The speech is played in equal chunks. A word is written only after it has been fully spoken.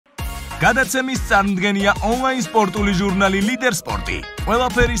გადაცემის წარმდგენია ონლაინ სპორტული ჟურნალი ლიდერ სპორტი.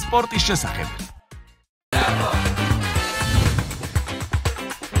 ყველაფერი სპორტის შესახებ.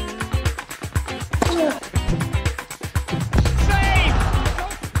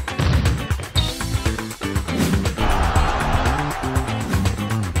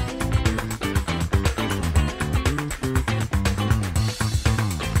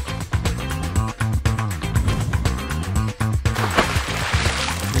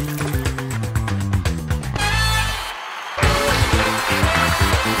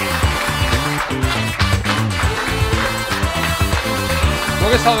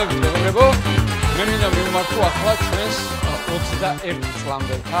 მოგესალმებით მეგობრებო, მე მინდა მივმართო ახლა ჩვენს 21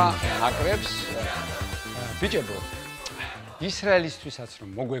 წლამდელთა ნაკრებს. ბიჭებო, ისრაელისთვისაც რომ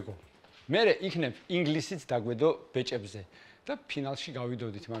მოგვეგო, მერე იქნებ ინგლისიც დაგვედო ბიჭებზე და ფინალში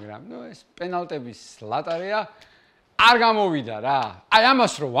გავიდოდით, მაგრამ ეს პენალტების ლატარია არ გამოვიდა რა. აი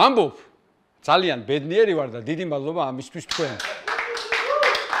ამას რომ ვამბობ, ძალიან ბედნიერი ვარ და დიდი მადლობა ამისთვის თქვენ.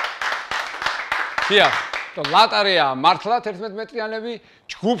 დიახ, და ლატარია მართლა 11 მეტრიანები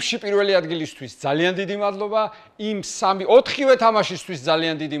ჯგუფში პირველი ადგილისთვის ძალიან დიდი მადლობა, იმ 4-ვე თამაშისთვის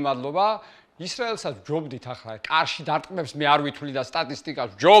ძალიან დიდი მადლობა. ისრაელსაც ვჯობდით ახლა, კარში დარტყმებს მე არ ვითვლი და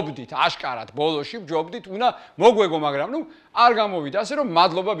სტატისტიკას ვჯობდით, აშკარად ბოლოში ვჯობდით, უნდა მოგვეგო, მაგრამ არ გამოვიდა, ასე რომ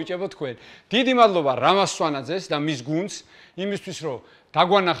მადლობა ბიჭებო თქვენ. დიდი მადლობა რამას სვანაძეს და მის გუნდს იმისთვის, რომ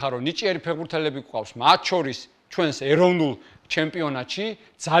დაგვანახა, რომ ნიჭიერი ფეხბურთელები გვყავს, მათ შორის ჩვენს ეროვნულ ჩემპიონატში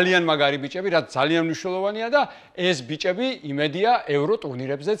ძალიან მაგარი ბიჭები, რაც ძალიან მნიშვნელოვანია და ეს ბიჭები იმედია ევრო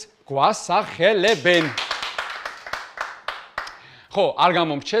ტურნირებზეც გვასახელებენ. ხო, არ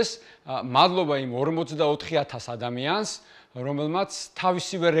გამომრჩეს, მადლობა იმ 44,000 ადამიანს, რომელმაც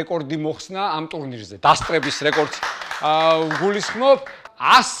თავისივე რეკორდი მოხსნა ამ ტურნირზე. დასწრების რეკორდს გულისხმობ,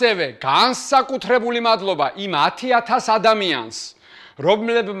 ასევე განსაკუთრებული მადლობა იმ 10,000 ადამიანს,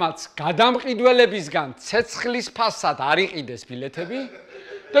 რომლებმაც გადამყიდველებისგან ცეცხლის ფასად არ იყიდეს ბილეთები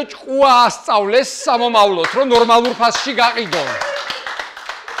და ჭკუა ასწავლეს სამომავლოდ, რომ ნორმალურ ფასში გაყიდონ.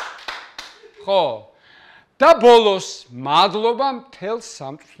 ხო. და ბოლოს მადლობა მთელ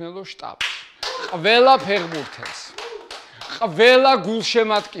სამწვრთნელო შტაბს. ყველა ფეხბურთელს, ყველა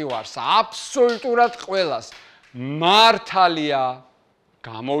გულშემატკივარს, აბსოლუტურად ყველას. მართალია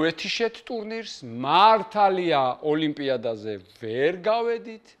გამოვეთიშეთ ტურნირს, მართალია ოლიმპიადაზე ვერ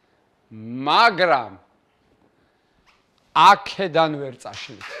გავედით, მაგრამ აქედან ვერ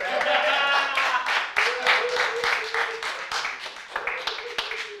წაშლით.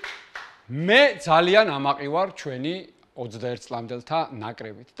 მე ძალიან ამაყი ვარ ჩვენი 21 წლამდელთა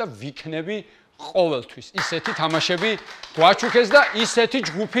ნაკრებით და ვიქნები ყოველთვის ისეთი თამაშები გვაჩუქეს და ისეთი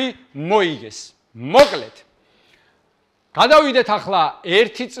ჯგუფი მოიგეს. მოკლედ გადავიდეთ ახლა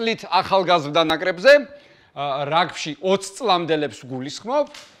 1 წლით ახალგაზრდა ნაკრებზე, რაგბში 20 წლამდელებს გულისხმობ.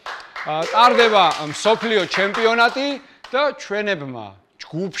 ტარდება მსოფლიო ჩემპიონატი და ჩვენებმა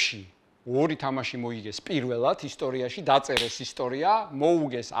ჯგუფში 2 თამაში მოიგეს პირველად ისტორიაში, დაწერეს ისტორია,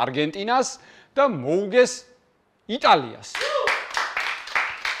 მოუგეს არგენტინას და მოუგეს იტალიას.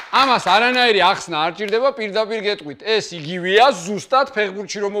 ამას არანაირი ახსნა არ ჭირდება, პირდაპირ გეტყვით, ეს იგივეა ზუსტად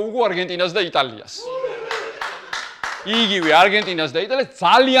ფეხბურთში რომ მოუგო არგენტინას და იტალიას. იგივე არგენტინას და იტალიას,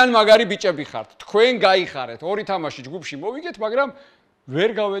 ძალიან მაგარი ბიჭები ხართ. თქვენ გაიხარეთ, 2 თამაში ჯგუფში მოვიგეთ, მაგრამ ვერ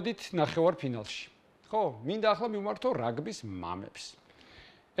გავედით ნახევარფინალში. ხო, მინდა ახლა მივმართო რაგბის მამებს.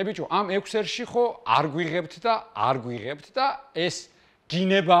 ბიჭო, ამ 6 ერში ხო არ გვიღებთ და ეს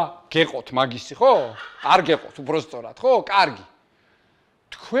გინება გეყოთ მაგისი, ხო? არ გეყოთ უბრალოდ, ხო? კარგი.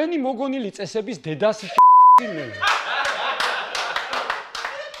 თქვენი მოგონილი წესების დედას მე.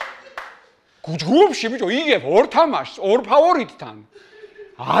 ჯგუფში ბიჭო იგებ 2 თამაშს 2 ფავორიტთან,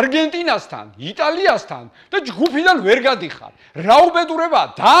 არგენტინასთან, იტალიასთან და ჯგუფიდან ვერ გადიხარ. რა უბედურებაა,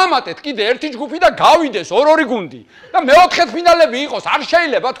 დაამატეთ კიდე 1 ჯგუფი და გავიდეს 2 გუნდი და მეოთხეთ ფინალები იყოს, არ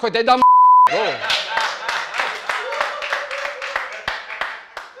შეიძლება თქვენ დედა რო.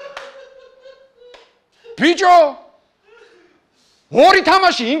 ბიჭო 2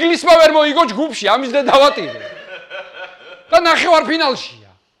 თამაში ინგლისმა ვერ მოიგო ჯგუფში, ამის და დავატირე. და ნახევარფინალშია.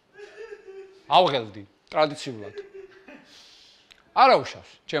 ავღელდი ტრადიციულად. არა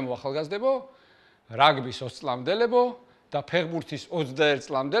უშავს, ჩემო ახალგაზრდებო, რაგბის 20 წლამდელებო და ფეხბურთის 21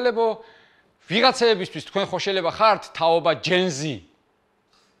 წლამდელებო, ვიღაცებისთვის თქვენ ხო შეიძლება ხართ თაობა ჯენზი.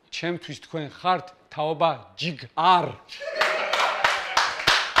 ჩემთვის თქვენ ხართ თაობა ჯიგარ.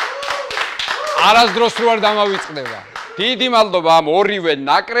 არასდროს რო არ დამავიწყდება. დიდი მადლობა ამ 2-ვე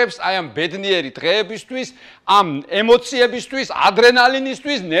ნაკრებს, აი ამ ბედნიერი დღეებისთვის, ამ ემოციებისთვის,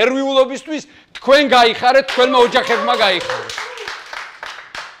 ადრენალინისთვის, ნერვიულობისთვის, თქვენ გაიხარეთ, თქვენმა ოჯახებმა გაიხარეთ.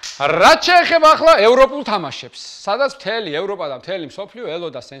 რაც შეეხება ახლა ევროპულ თამაშებს, სადაც მთელი ევროპა და მთელი მსოფლიო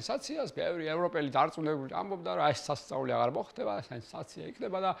ელოდა სენსაციას, ბევრი ევროპელი დარწმუნებული ამბობდა, რომ ეს სასწაული აღარ მოხდება, სენსაცია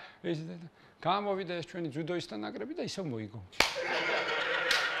იქნება და გამოვიდა ეს ჩვენი ძუდოისტთა ნაკრები და ისევ მოიგო.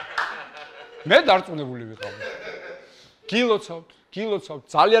 მე დარწმუნებული ვიყავი. გილოცავთ,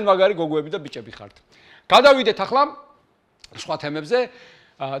 ძალიან მაგარი გოგოები და ბიჭები ხართ. გადავიდეთ ახლა სხვა თემებზე.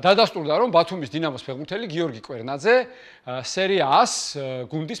 დადასტურდა რომ ბათუმის დინამოს ფეხბურთელი გიორგი კვერნაძე სერია 100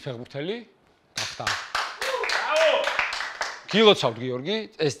 გუნდის ფეხბურთელი გახდა. გილოცავთ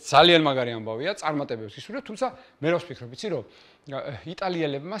გიორგი, ეს ძალიან მაგარი ამბავია, წარმატებებს ისურვებ, თუმცა მე რა ვფიქრობ, იცი რომ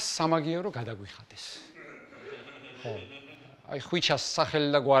იტალიელებმა სამაგიერო გადაგვიხადეს. ხო. აი ხვიჩას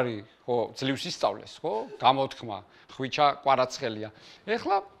სახელი და გვარი, ხო, ძლივს ისწავლეს, ხო? გამოთქმა, ხვიჩა კვარაცხელია.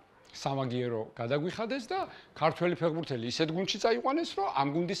 ეხლა სამაგიერო გადაგვიხადეს და ქართველი ფეხბურთელი ისეთ გუნდში წაიყვანეს, რომ ამ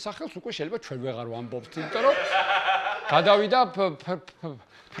გუნდის სახელს უკვე შეიძლება ჩვენ ვეღარ ვამბობთ, იმიტომ რომ გადავიდა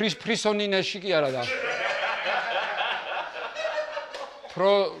ფრისონინეში კი არა და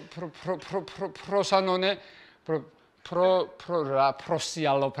პროსანონე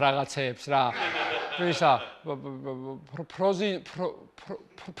პროსიალო რაღაცეებს რა. ისა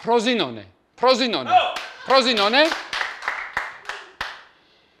პროზინონე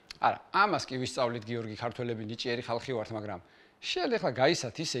არა, ამას კი ვისწავლით გიორგი, ქართველები ნიჭიერი ხალხი ვართ, მაგრამ შეიძლება ახლა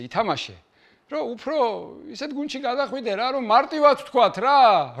გაისათ ისე ითამაშე, რომ უფრო ისეთ გუნდში გადახვიდე რა, რომ მარტივად ვთქვათ რა,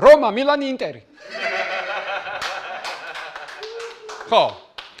 რომა, მილანი, ინტერი. ხო.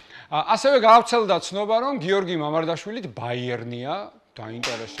 ასევე გავრცელდა ცნობა, რომ გიორგი მამარდაშვილით ბაიერნია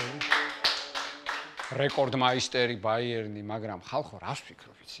დაინტერესებული. რეკორდმაისტერი ბაიერნი, მაგრამ ხალხო რას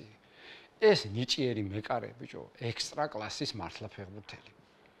ვფიქრობ, იცი? ეს ნიჭიერი მეკარე, ბიჭო, ექსტრა კლასის მართლა ფეხბურთელი.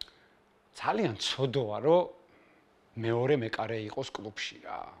 ძალიან ცოდოა, რომ მეორე მეკარე იყოს კლუბში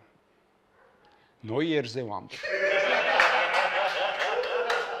რა. ნოიერზე ვამბობ.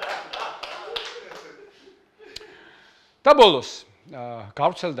 და ბოლოს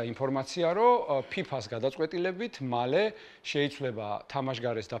გავრცელდა ინფორმაცია, რომ FIFA-ს გადაწყვეტილებით მალე შეიცვლება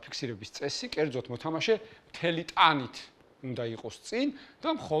თამაშგარეს დაფიქსირების წესი, კერძოდ მოთამაშე მთელი ტანით უნდა იყოს წინ და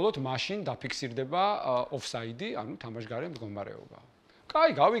მხოლოდ მაშინ დაფიქსირდება ოფსაიდი, ანუ თამაშგარე მდგომარეობა.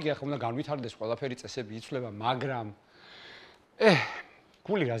 კაი, გავიგე, ახლა უნდა განვითარდეს ყველაფერი წესები იცვლება, მაგრამ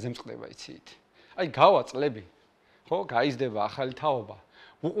გული რაზე მწყდება, იცით? აი, გავა წლები, ხო, გაიზრდება ახალი თაობა,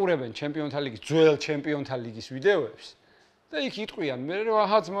 უყურებენ ჩემპიონთა ლიგის, ძველ ჩემპიონთა ლიგის ვიდეოებს და იქ იტყვიან, მე რომ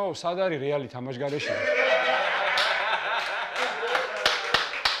აჰა ძმაო, სად არის რეალი თამაშგარეში?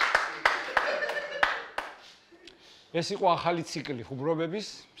 ეს იყო ახალი ციკლი ხუბრობების,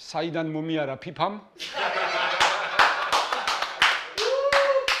 საიდან მომიარა FIFA-მ.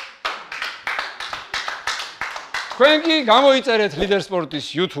 თქვენ კი გამოიწერეთ ლიდერ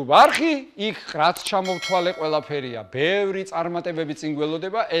სპორტის YouTube არხი, იქ რაც ჩამოვთვალე ყველაფერია, ბევრი წარმატებები წინ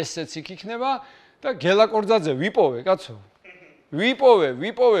გველოდება, ესეც იქ იქნება და გელა კორძაძე ვიპოვე, კაცო.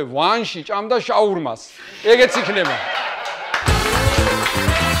 ვიპოვე ვანში ჭამდა შაურმას. ეგეც იქნება.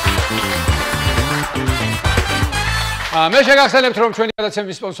 მე შეგახსენებთ, რომ ჩვენი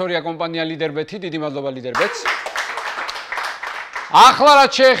გადაცემის სპონსორია კომპანია ლიდერბეთი, დიდი მადლობა ლიდერბეთს. ახლა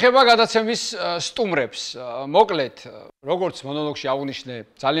რაც შეეხება გადაცემის სტუმრებს, მოკლედ, როგორც მონოლოგში აღნიშნე,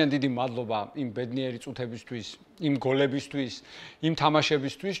 ძალიან დიდი მადლობა იმ ბედნიერი წუთებისთვის, იმ გოლებისთვის, იმ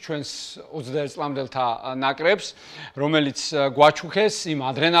თამაშებისთვის, ჩვენს 21 წლამდელთა ნაკრებს, რომელიც გვაჩუქეს იმ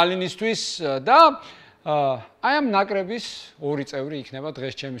ადრენალინისთვის და აი ამ ნაკრების ორი წევრი იქნება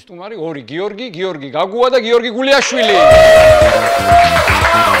დღეს ჩემი სტუმარი, ორი გიორგი გაგუა და გიორგი გულიაშვილი.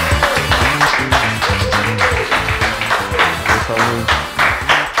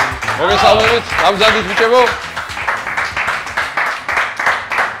 მოგესალმებით, გამზადით ბიჭებო.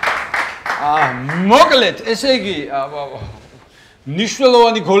 მოკლედ, ესე იგი,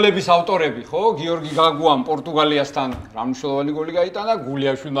 მნიშვნელოვანი გოლების ავტორები, ხო? გიორგი გაგუამ პორტუგალიასთან რა მნიშვნელოვანი გოლი გაიტანა,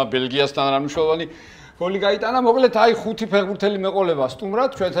 გულიაშვილმა ბელგიასთან რა მნიშვნელოვანი გოლი გაიტანა. მოკლედ, აი ხუთი ფეხბურთელი მეყოლება სტუმრად,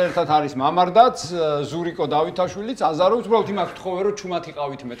 ჩვენთან ერთად არის მამარდაც, ზურიკო დავითაშვილიც, აზაროვიც, უბრალოდ იმას ვთხოვე, რომ ჩუმად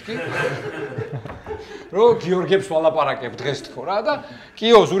იყავით მეთქი. რომ გიორგებს ვალაპარაკებ დღეს თქო რა და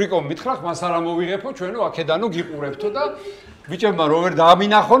კიო ზურიკომ მითხრა მას არ ამოვიღებო ჩვენო აქედანო გიყურებთო და ბიჭებმა რო ვერ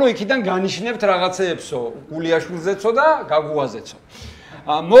დაამინახონო იქიდან განიშნებთ რაღაცეებსო გულიაშვილზეცო და გაგუაზეცო.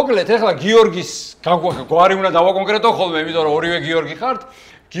 მოკლედ ეხლა გიორგის გვარი უნდა დავაკონკრეტო ხოლმე, იმიტომ რომ ორივე გიორგი ხართ.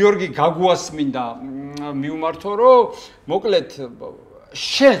 გიორგი გაგუას მინდა მიუმართო, რომ მოკლედ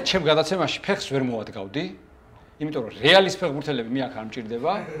შენ ჩემ გადაცემაში ფეხს ვერ მოვადგავდი. იმიტომ რომ რეალის ფეხბურთელები მე აქ არ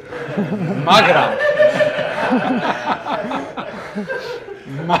მჭირდება,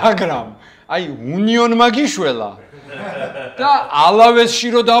 მაგრამ აი უნიონმა გიშველა და ალავესში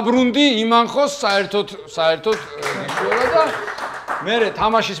რო დაბრუნდი, იმან ხო საერთოდ გიშველა და მე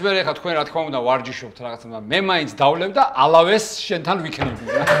თამაშის მერე ხა თქვენ რა თქმა უნდა ვარჯიშობთ რაღაცა, მე მაინც დავლებ და ალავეს შენთან ვიქნები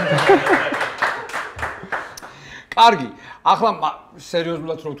რა. კარგი, ახლა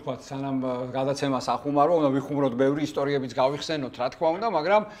სერიოზულად რო ვთქვა, სანამ გადაცემას ახუმარო, უნდა ვიხუმროთ ბევრი ისტორიებიც გავიხსენოთ, რა თქმა უნდა,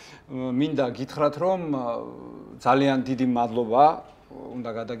 მაგრამ მინდა გითხრათ, რომ ძალიან დიდი მადლობა უნდა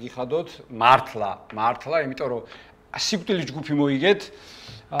გადაგიხადოთ, მართლა, იმიტომ რომ სიკვდილის ჯგუფი მოიგეთ.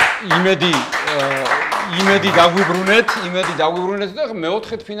 იმედი დაგვიბრუნეთ და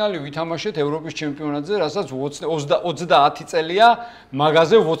მეოთხედ ფინალი ვითამაშეთ ევროპის ჩემპიონატზე, რასაც 30 წელია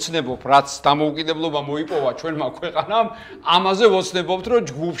მაგაზე ვოცნებობ, რაც დამოუკიდებლობა მოიპოვა ჩვენმა ქვეყანამ, ამაზე ვოცნებობთ, რომ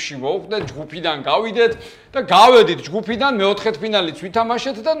ჯგუფში მოვხდეთ, ჯგუფიდან გავიდეთ და გავედით ჯგუფიდან მეოთხედ ფინალიც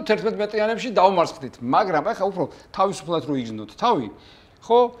ვითამაშეთ და 11 მეტრიანებში დავმარცხდით. მაგრამ ახლა უფრო თავისუფლად რო იგრძნოთ თავი,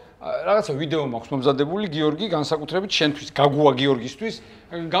 ხო? რაღაცა ვიდეო მაქვს მომზადებული გიორგი განსაკუთრებით შენთვის, გაგუა გიორგისთვის,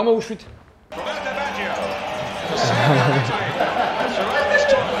 გამოუშვით.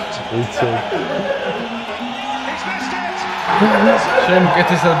 შენ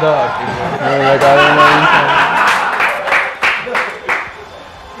უკეთესად დააკიდე.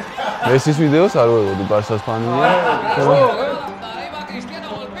 მესის ვიდეოს არ ვეღოდი, ბარსას ფანია.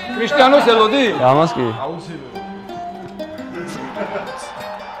 კრისტიანოს ელოდი? ამას კი.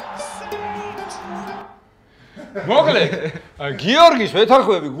 მოკლედ, გიორგის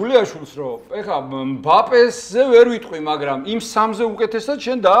ვეთანხმები გულიაშვილს, რომ ეხა მბაპეზე ვერ ვიტყვი, მაგრამ იმ სამზე უკეთესად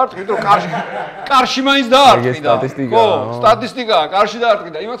შენ დაარტყი, რომ კარში მაინც დაარტყი და ხო, სტატისტიკაა, კარში დაარტყი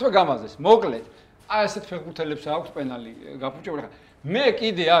და იმათმა გამაზეს. მოკლედ, აი ესეთ ფეხბურთელებს აქვს პენალი გაფუჭებული. მე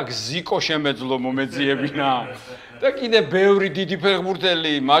კიდე აქ ზიკო შემეძლო მომეძიებინა და კიდე ბევრი დიდი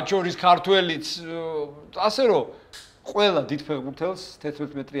ფეხბურთელი, მათ შორის ქართველიც, ასე რომ ყველა დიდ ფეხბურთელს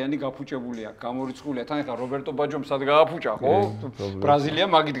 11 მეტრიანი გაფუჭებული აქვს, გამორიცხულია. თან ეხლა რობერტო ბაჯომსაც გააფუჭა, ხო? ბრაზილია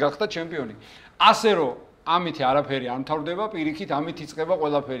მაგით გახდა ჩემპიონი. ასე რომ ამითი არაფერი არ მთავრდება, პირიქით ამით იწყება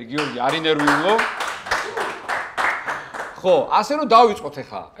ყველაფერი. გიორგი, არ ინერვიულო. ხო, ასე რომ დავიწყოთ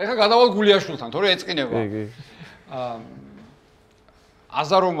ეხლა. ეხლა გადავალ გულიაშვილთან, თორე ეწყინება. კი.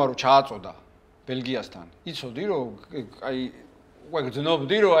 აზაროვმა რო ჩააწოდა ბელგიასთან. იცოდი რომ აი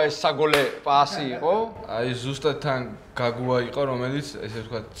გძნობდი რომ ეს საგოლე პასი იყო? აი ზუსტად თან გაგუა იყო, რომელიც ესე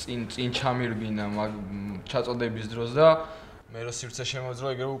ვთქვათ წინ ჩამირბინა ჩაწოდების დროს და მე რო სივრცე შემოძრო,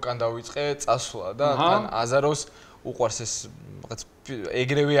 ეგრე უკან დავიწყე, წასვლა და თან აზაროს უყვარს ეს რაღაც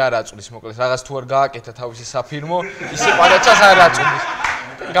ეგრევე არ აწვდის, მოკლედ რაღაც თუ არ გააკეთა თავისი საფირმო, ისე პარაჭას არ აწვდის.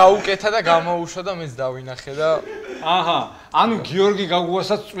 გაუკეთა და გამოუშვა და მეც დავინახე და აჰა, ანუ გიორგი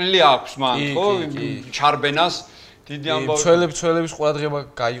გაგუასაც წვლილი აქვს მან, ხო? ჩარბენას დიდი ამბავი. ცველების ყურადღება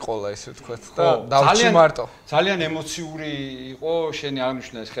გაიყოლა, ესე ვთქვათ და დავჭი მარტო. ძალიან ემოციური იყო, შენი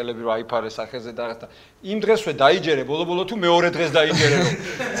აღნიშნა ეს ხელები რა აიფარე სახეზე და რაღაცა. იმ დღესვე დაიჯერე, ბოლო-ბოლო თუ მეორე დღეს დაიჯერე რომ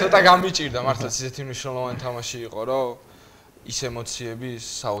ცოტა გამიჭირდა მართლა ისეთი მნიშვნელოვანი თამაში იყო, რომ ის ემოციები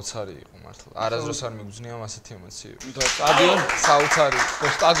საოცარი იყო მართლა. არასდროს არ მიგძნია ასეთი ემოციები. საოცარი.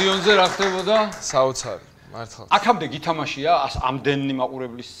 სტადიონზე რა ხდებოდა? საოცარი. მართლა. აქამდე გითამაშია ამდენი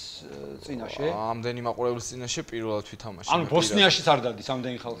მაყურებლის წინაშე? ამდენი მაყურებლის წინაშე პირველად ვითამაშე. ანუ ბოსნიაშიც არ დადის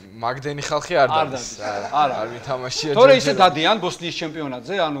ამდენი ხალხი? მაგდენი ხალხი არ დადის. არ ვითამაშია. თორე ისე დადიან ბოსნიის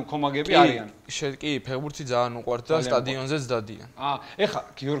ჩემპიონატზე, ანუ კომაგები არიან. კი, ფეხბურთი ძალიან უყვართ და სტადიონზეც დადიან. ეხა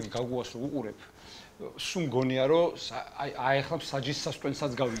გიორგი გაგუას რო უყურებ, სულ მგონია რომ აი ახლა საჯის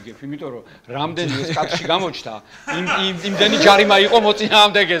სასტვენსაც გავიგებ, იმიტომ რომ რამდენი ეს კაცში გამოჩნდა, იმდენი ჯარიმა იყო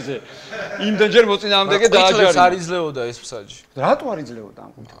მოწინააღმდეგეზე. იმდენჯერ მოწინააღმდეგე დააჯარიმა. არ იძლეოდა ეს საჯი. რატო არ იძლეოდა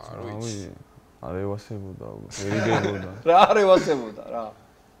ამ კუთხეს? არ ევასებოდა, ვერ იგებოდა. რა არ ევასებოდა რა.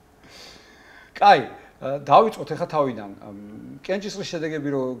 კაი, დავიწყოთ ახლა თავიდან. კენჭისყრის შედეგები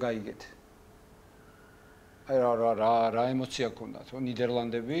რო გაიგეთ. აი რა ემოცია გქონდათ?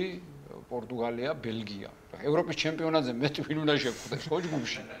 ნიდერლანდები, პორტუგალია, ბელგია. ევროპის ჩემპიონატზე მე ვინ უნდა შევხვდეს ხო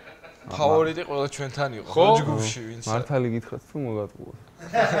ჯგუფში? ფავორიტი ყველა ჩვენთან იყო ხო ჯგუფში ვინც? მართალი გითხრათ თუ მოგატყუოთ?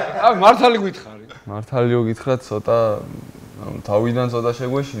 მართალი გითხარი. მართალიო გითხრათ, ცოტა თავიდან ცოტა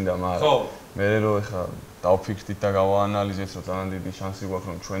შეგვეშინდა, მაგრამ ხო. მე რო ეხა დავფიქრდით და გავაანალიზეთ, რომ ძალიან დიდი შანსი გვაქვს,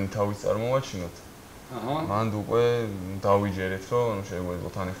 რომ ჩვენი თავის წარმოვაჩინოთ. მანდ უკვე დავიჯერეთ, რომ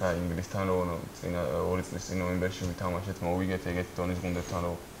შეგვეძლოთ თან ეხა ინგლისთან რომ წინა 2 წლის წინ ნოემბერში ვითამაშეთ, მოვიგეთ ეგეთი დონის გუნდებთან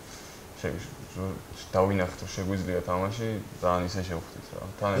რომ დავინახეთ რომ შეგვიძლია თამაში, ძალიან ისე შევხვდით რა.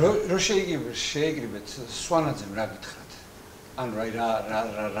 თან რო შეიგრიბეთ სვანაძემ რა გითხრათ? ანუ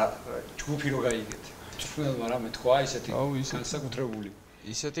რა ჯგუფი რო გაიგეთ? თქმა რამე თქვა ისეთი განსაკუთრებული.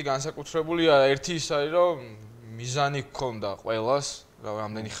 ისეთი განსაკუთრებული ერთი ის არის რომ მიზანი გქონდა ყველას,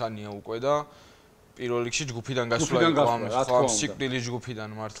 რამდენი ხანია უკვე და პირველ რიგში ჯგუფიდან გასვლა იყო ამის, ხო, სიკვდილის ჯგუფიდან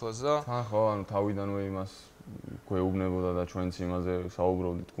მართლაც და ხო, ანუ თავიდანვე იმას გვეუბნებოდა და ჩვენც იმაზე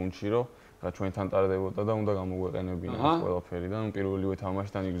საუბრობდით გუნდში, რომ რა ჩვენთან ტარდებოდა და უნდა გამოგვეყენებინა ეს ყველაფერი და პირველივე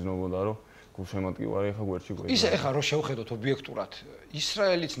თამაშიდან იგრძნობოდა რომ გულშემატკივარი ახლა გვერდში გვედგა. ისე ახლა რო შევხედოთ ობიექტურად,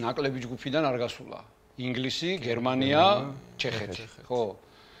 ისრაელიც ნაკლები ჯგუფიდან არ გასულა. ინგლისი, გერმანია, ჩეხეთი, ხო?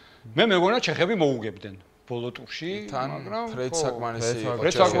 მე მეგონა ჩეხები მოუგებდნენ ბოლო ტურში, მაგრამ ფრედ საკმარისი იყო.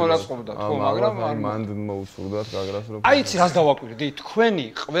 ფრედ საკმარად ყובდათ, ხო, მაგრამ მან მოუსურვდათ გაგრას რომ აიცი რას დავაკვირდი, თქვენი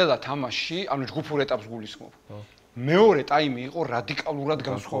ყველა თამაში, ანუ ჯგუფურ ეტაპს გულისხმობ. მეორე ტაიმი იყო რადიკალურად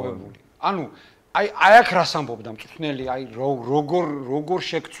განსხვავებული. ანუ აი აქ რას ამბობდა მწვრთნელი, აი როგორ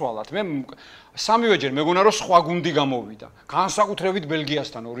შეგცვალათ. მე სამივეჯერ მეგონა რომ სხვა გუნდი გამოვიდა. განსაკუთრებით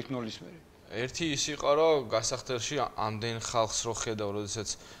ბელგიასთან 2-0-ის მერე. ერთი ის იყო რომ გასახდელში ამდენ ხალხს რო ხედავ,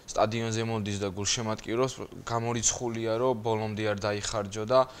 როდესაც სტადიონზე მოდის და გულშემატკივრობს, გამორიცხულია რომ ბოლომდე არ დაიხარჯო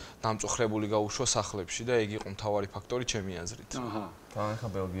და დამწუხრებული გაუშვა სახლებში და ეგ იყო მთავარი ფაქტორი ჩემი აზრით. აჰა. თან ახლა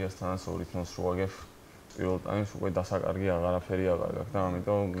ბელგიასთანაც 2-0-ს რო აგებ პირველ ტაიმს უკვე დასაკარგი აღარაფერი აღარ გაქვს და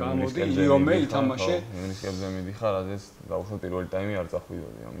ამიტომ გამოდი იომე ითამაშე. ინგლისკებზე მიდიხარ, რადგან დაუშვათ პირველი ტაიმი არ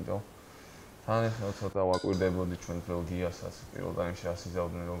წახვიდოდი, ამიტომ თან ახლა ცოტა ვაკვირდებოდი ჩვენ ბელგიასაც პირველ ტაიმში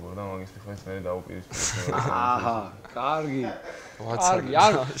ასიზავდნენ როგორ და მაგის მიხედვით მე დაუპირისპირდი. აჰა, კარგი. კარგი.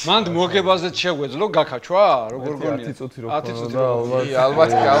 ან მანდ მოგებაზეც შეგვეძლო გაქაჩვა, როგორ გონია? 10 წუთი რო ხონდა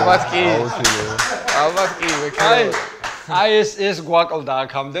ალბათ კი. ალბათ კი, ვექაი. აი ეს გვაკლდა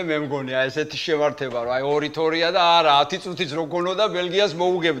აქამდე მე მგონია ესეთი შევართება რომ აი 2-2-ია და არა 10 წუთიც რო გონოდა ბელგიას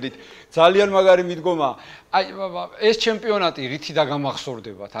მოუგებდით ძალიან მაგარი მიდგომა აი ეს ჩემპიონატი რითი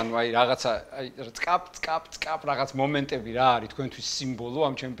დაგამახსოვრდებათ ანუ აი რაღაცა აი წკაპ რაღაც მომენტები რა არის თქვენთვის სიმბოლო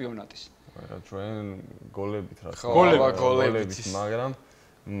ამ ჩემპიონატის რა ჩვენ გოლებით რა გოლებით მაგრამ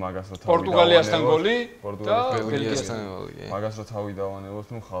მაგას რო პორტუგალიასთან გოლი და ბელგიასთან გოლი. მაგას რო თავი დავანებოთ,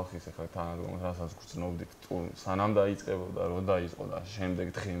 ნუ ხალხის ახლა თანადგომას რასაც გრძნობდით, სანამ დაიწყებოდა, რო დაიწყო და შემდეგ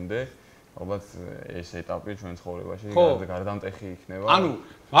დღემდე, ალბათ ეს ეტაპი ჩვენ ცხოვრებაში გარდამტეხი იქნება. ანუ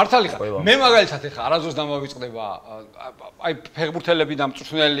მართალი ხარ. მე მაგალითად ახლა არაზოს დამავიწყდება, აი ფეხბურთელები და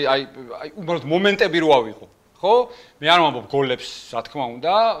მწვრთნელი, აი უბრალოდ მომენტები რო ავიღო. ხო? მე არ ვამბობ გოლებს, რა თქმა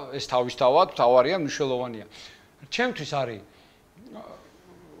უნდა, ეს თავისთავად მთავარია, მნიშვნელოვანია. ჩემთვის არის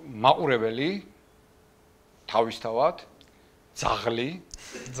მაყურებელი თავისთავად ძაღლი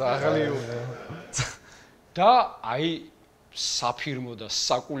და აი საფირმო და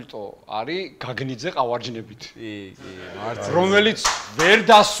საკულტო არის გაგნიძე ყავარჯნებით. კი, მართლა. რომელიც ვერ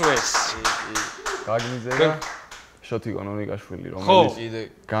დასვეს. გაგნიძე და შოთიკო ნონიკაშვილი,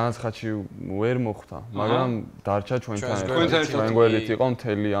 რომელიც განაცხადში ვერ მოხვდა, მაგრამ დარჩა ჩვენთან ერთად. ჩვენ გვერდით იყო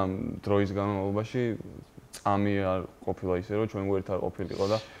მთელი ამ დროის განმავლობაში. წამი არ ყოფილა ისე რომ ჩვენ გვერდით არ ყოფილიყო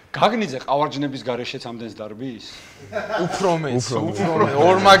და გაგნიძე ყავარჯნების გარეშეც ამდენს დარბის? უფრო მეც,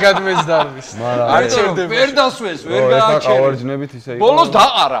 ორმაგად მეც დარბის. არ ჩერდება. ვერ დასვეს, ვერ გააჩერდა. ყავარჯნებით ისე იყო. ბოლოს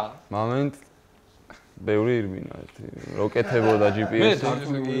დაყარა. მომენტ ბევრი ირბინა ერთი. როკეთებოდა GPS-ი. მე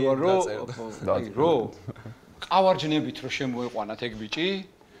დარწმუნებული ვარ რომ ყავარჯნებით რო შემოეყვანათ ეგ ბიჭი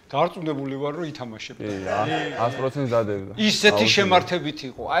დარწმუნებული ვარ რომ ითამაშებ. 100% დადებდა. ისეთი შემართებით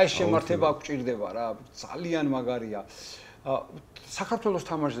იყო. აი ეს შემართება გვჭირდება რა, ძალიან მაგარია. საქართველოს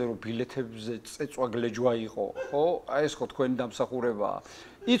თამაშზე რომ ბილეთებზე წეწვა გლეჯვა იყო, ხო? აი ეს ხო თქვენი დამსახურებაა.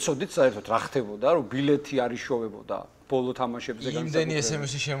 იცოდით საერთოდ რა ხდებოდა, რომ ბილეთი არ იშოვებოდა ბოლო თამაშებზე განსაკუთრებით. იმდენი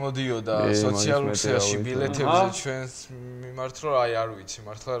SMS-ი შემოდიოდა სოციალურ ქსელში ბილეთებზე ჩვენს მიმართ რომ აი არ ვიცი,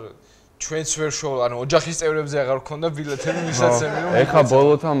 მართლა ჩვენც ვერ შოვა, ანუ ოჯახის წევრებზე აღარ გქონდა ბილეთები მისაცემი რომ ეხა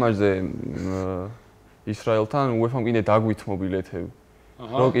ბოლო თამაშზე ისრაელთან UEFA-მ კიდე დაგვითმო ბილეთები.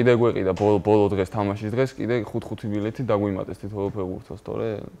 რო კიდე გვეყიდა ბოლო დღეს თამაშის დღეს კიდე 5-5 ბილეთი დაგვიმატეს თითოეულ ფეხბურთელს, თორე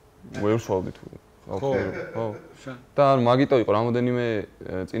ვერ ვშავდით. ხო. და მაგიტო იყო რამოდენიმე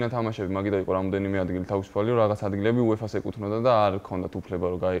წინა თამაშები, მაგიტო იყო რამოდენიმე ადგილი თავისუფალი, რომ რაღაც ადგილები UEFA-ს ეკუთვნოდა და არ ჰქონდათ უფლება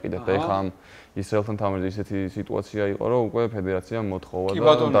რომ გაეყიდათ. და ეხა ამ ისრაელთან თამაშზე ისეთი სიტუაცია იყო, რომ უკვე ფედერაციამ მოთხოვა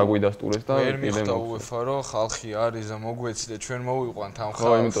და დაგვიდასტურეს და ვერ მიხვდა UEFA რომ ხალხი არის და მოგვეცი და ჩვენ მოვიყვანთ ამ ხალხს.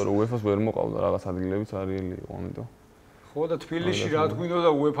 ხო, იმიტომ რომ UEFA-ს ვერ მოყავდა რაღაც ადგილებიც არიელი იყო, ამიტომ. ხო და თბილისში რა თქმა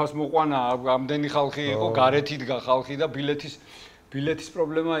უნდა UEFA-ს მოყვანა ამდენი ხალხი იყო, გარეთ იდგა ხალხი და ბილეთის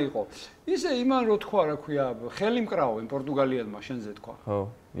პრობლემა იყო. ისე იმან რო თქვა, რა ქვია, ხელი მკრავენ პორტუგალიელმა შენზე თქვა. ხო,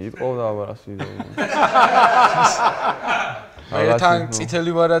 იტყოვდა აბარას ვიდეო. მე თან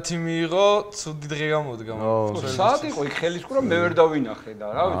წითელი ბარათი მიიღო, ცუდი დღე გამოდგა. საათ იყო იქ ხელის კვრა მე ვერ დავინახე და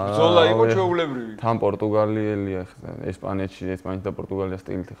რა ვიცი, ბრძოლა იყო ჩვეულებრივი. თან პორტუგალიელია ხა ესპანეთში და პორტუგალია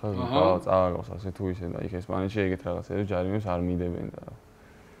სტილით ხა წააგავს ასე თუ ისე და იქ ესპანეთში ეგეთ რაღაცები ჯარიმებს არ მიდებენ და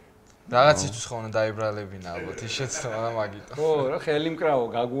რაღაცისთვის ხომ დაიბრალებინა ალბათ ის შეცდომა და მაგიტო. ხო, რა ხელი მკრავო,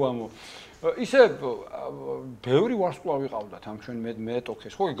 გაგუამო. ისე ბევრი ვარსკვლავი ყავდათ ამ ჩვენ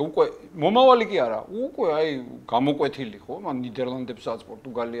მეტოქეს, ხო? უკვე მომავალი კი არა, უკვე აი გამოკვეთილი, ხო? მან ნიდერლანდებსაც,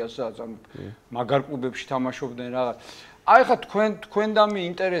 პორტუგალიასაც, ამ მაგარ კლუბებში თამაშობდნენ რაღაც. აი ხა თქვენ და მე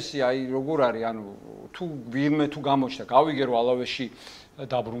ინტერესი აი როგორ არის, ანუ თუ ვინმე თუ გამოჩნდა, გავიგე რომ ალავეში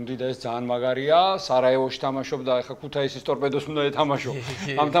დაბრუნდი და ეს ძალიან მაგარია, სარაევოში თამაშობდა, ეხა ქუთაისის ტორპედოს უნდა ეთამაშო.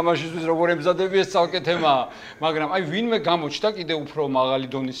 ამ თამაშისთვის როგორ ემზადები ეს ცალკე თემაა, მაგრამ აი ვინმე გამოჩნდა კიდე უფრო მაღალი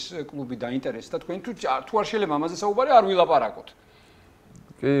დონის კლუბი დაინტერესდა თქვენ თუ არ შეიძლება ამაზე საუბარი არ ვილაპარაკოთ.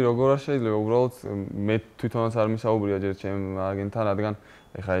 კი, როგორ არ შეიძლება, უბრალოდ მე თვითონაც არ მისაუბრია ჯერ ჩემ აგენტთან, რადგან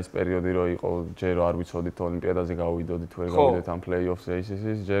ეხა ეს პერიოდი რო იყო, ჯერ არ ვიცოდით ოლიმპიადაზე გავიდოდით, ვერ გავიდეთ ამ პლეი-ოფზე ის,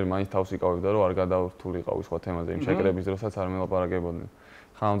 ჯერ მაინც თავს იკავებდა რომ არ გადავრთულიყავი სხვა თემაზე, იმ შეკრების დროსაც არ მელაპარაკებოდნენ.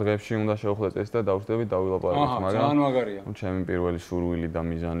 ხან დღეებში უნდა შევხვდეთ ეს და დავხვდებით დავილაპარაკოთ, მაგრამ ჩემი პირველი სურვილი და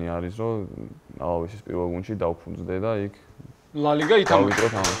მიზანი არის რომ ალავეშის პირველ გუნდში დავფუძნდე და იქ ლა ლიგა ითამაშო.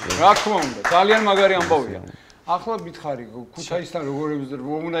 რა თქმა უნდა, ძალიან მაგარი ამბავია. ახლა მითხარი ქუთაისთან როგორ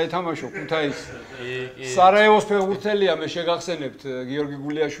უნდა ეთამაშო ქუთაის სარაევოს ფეხბურთელია მე შეგახსენებთ გიორგი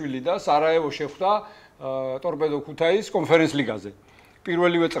გულიაშვილი და სარაევო შეხვდა ტორპედო ქუთაის კონფერენს ლიგაზე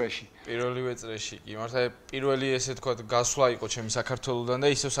პირველივე წრეში კი მართლა პირველი ესე თქვა გასვლა იყო ჩემი საქართველოსდან და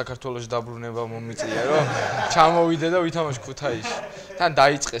ისევ საქართველოში დაბრუნება მომიწია რომ ჩამოვიდე და ვითამაშ ქუთაისში თან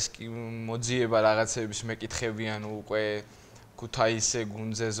დაიწყეს კი მოძიება რაღაცების მეკითხები ანუ უკვე ქუთაისზე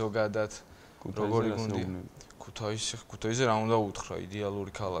გუნდზე ზოგადად როგორი გუნდი ქუთაისზე რა უნდა უთხრა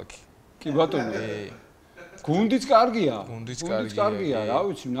იდეალური ქალაქი. კი ბატონო. გუნდიც კარგია. რა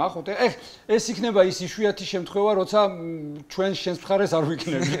ვიცი, ნახოთ. ეს იქნება ის იშვიათი შემთხვევა, როცა ჩვენ შენს მხარეს არ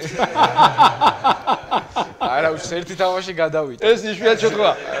ვიქნებით. არა, ერთი თამაში გადავიდა. ეს იშვიათი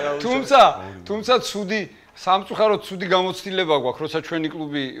შემთხვევა. თუმცა ცუდი სამწუხაროდ ცუდი გამოცდილება გვაქვს, როცა ჩვენი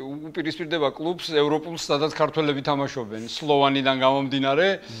კლუბი უპირისპირდება კლუბს ევროპულს, სადაც ქართველები თამაშობენ, სლოვანიდან გამომდინარე.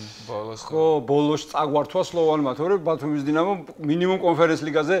 ბოლოს წაგვართვა სლოვანმა, თორემ ბათუმის დინამო მინიმუმ კონფერენს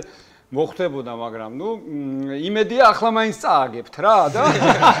ლიგაზე მოხვდებოდა, მაგრამ ნუ იმედია ახლა მაინც წააგებთ რა და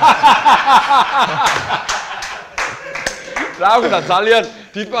რა უნდა ძალიან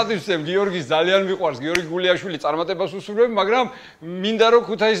დიდ პატივს გიორგის ძალიან მიყვარს გიორგი გულიაშვილი წარმატებას უსურვებ, მაგრამ მინდა რომ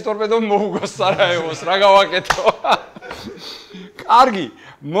ქუთაისის ტორპედომ მოუგოს სარაევოს, რა გავაკეთო. კარგი,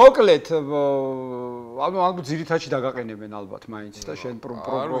 მოკლედ ალბათ ძირითადში დაგაყენებენ ალბათ მაინც და შენ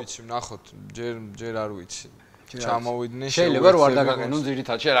არ ვიცი, ნახოთ, ჯერ არ ვიცი. ჩამოვიდნენ შეიძლება რომ არ დაგაყენონ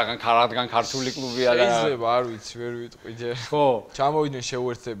ძირითადში რადგან ქართული კლუბია და შეიძლება არ ვიცი ვერ ვიტყვი ჯერ ხო ჩამოვიდნენ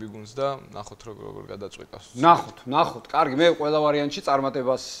შეუერთდები გუნდს და ნახოთ როგორ გადაწყვეტავს ნახოთ კარგი მე ყველა ვარიანტში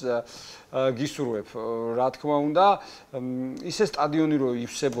წარმატებას გისურვებ რა თქმა უნდა ისე სტადიონი რო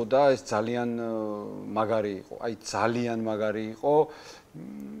ივსებოდა ეს ძალიან მაგარი იყო აი ძალიან მაგარი იყო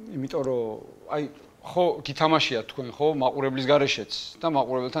იმიტომ რომ აი ხო გითამაშია თქვენ ხო მაყურებლის გარეშეც და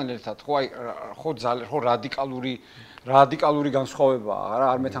მაყურებელთან ერთად ხო აი ხო რადიკალური განსხვავებაა რა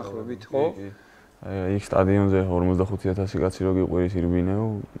არ მეთანხმებით ხო იქ სტადიონზე 45000 კაცი რო გიყვირის ირბინეო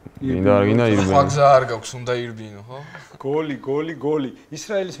მინდა არ გინდა ირბინო სხვა გზა არ გაქვს უნდა ირბინო ხო გოლი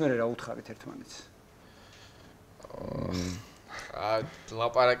ისრაელის მერე რა უთხარით ერთმანეთს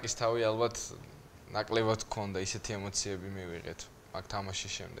ლაპარაკის თავი ალბათ ნაკლებად გქონდა ისეთი ემოციები მივიღეთ მაგ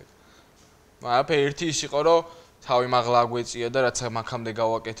თამაშის შემდეგ მაგრამ ერთი ის იყო რომ თავი მაღლა აგვეწია და რაც მაგამდე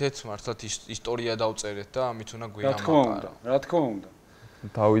გავაკეთეთ მართლაც ისტორია დავწერეთ და ამით უნდა გვიამაყარა რა თქმა უნდა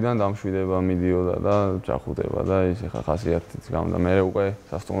თავიდან დამშვიდება მიდიოდა და ჯახუტება და ის ხა ხასიათიც გამდა მე უკვე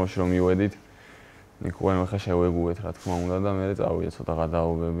სასტუმროში რომ მივედით იქ უკვე ხა შევეგუეთ რა თქმა უნდა და მე წავიდა ცოტა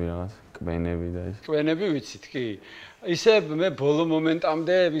გადაობები რაღაც კბენები და ის კბენები ვიცით კი ისე მე ბოლო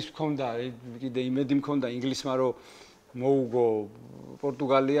მომენტამდე ის მქონდა კიდე იმედი მქონდა ინგლისმა რომ მოუგო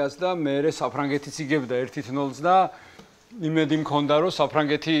პორტუგალიას და მე საფრანგეთიც იგებდა 1-0-ს და იმედი მქონდა რომ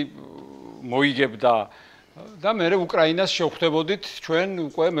საფრანგეთი მოიგებდა და მე უკრაინას შევხვდებოდით ჩვენ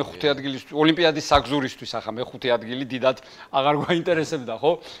უკვე მეხუთე ადგილის ოლიმპიადის საგზურისთვის ახლა მეხუთე ადგილი დიდად აღარ გვაინტერესებდა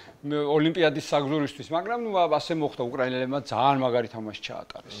ხო ოლიმპიადის საგზურისთვის მაგრამ ნუ ასე მოხდა უკრაინელებმა ძალიან მაგარი თამაში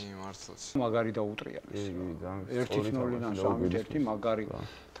ჩაატარეს მართლაც მაგარი დაუტრიალეს 1-0-დან 3-1 მაგარი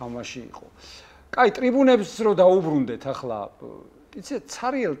თამაში იყო კაი ტრიბუნებს რო დაუბრუნდეთ ახლა იცი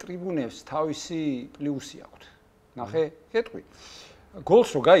ცარიელ ტრიბუნებს თავისი პლუსი აქვს ნახე გეტყვი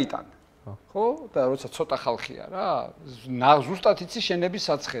გოლს რო გაიტან ხო და როცა ცოტა ხალხია რა ზუსტად იცი შენების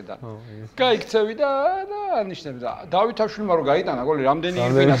საცხედან გაიქცევი და ანიშნები და დავითაშვილმა რო გაიტანა გოლი რამდენი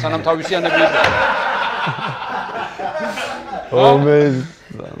ირბინა სანამ თავისიანები იყო მე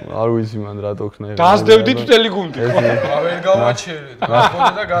არ ვიცი მან რატო ხნა დაძდევდით მთელი გუნდი ვერ გავაჩერეთ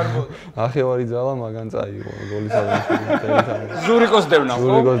გახონდა და გარბოდა ახევარი ძალა მაგან წაიღო გოლის აღნიშნული ზურიკოს დევნა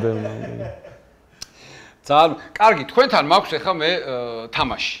ხო ძალიან კარგი თქვენთან მაქვს ახლა მე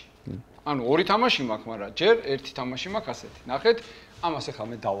თამაში ანუ ორი თამაში მაქვს, მაგრამ ჯერ ერთი თამაში მაქვს ასეთი. ნახეთ, ამას ახლა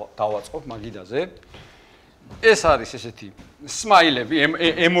მე დავაწყობ მაგიდაზე. ეს არის ესეთი სმაილები,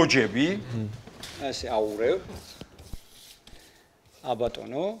 ემოჯები. ესე აურევ.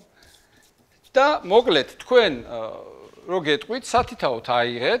 აბატონო. და მოკლედ თქვენ რო გეტყვით, სათითაოდ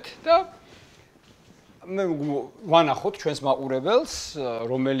აიღეთ და მე ვანახოთ ჩვენს მაყურებელს,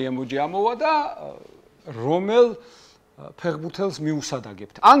 რომელი ემოჯი ამოვა და რომელ ფეხბურთელს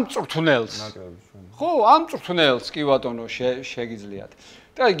მიუსადაგებთ. ან მწვრთნელს. ნაკრების ჩვენი. ხო, ან მწვრთნელს, კი ბატონო, შეგიძლიათ.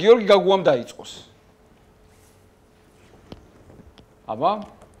 და გიორგი გაგუამ დაიწყოს. აბა?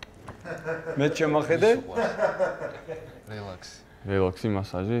 მე შემახედე? რელაქსი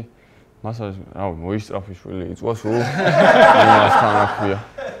მასაჟი. მასაჟი, რავი, მოისწრაფი შვილი იწვა სულ. იმას თან აქვია.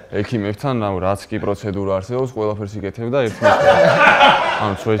 ექიმებთან, რაც კი პროცედურა არსებობს, ყველაფერს იკეთებ და ერთმანეთს.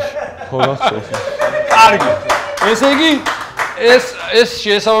 ანუ სვეჩი. ხო გახსოვს. კარგი. ესე იგი ეს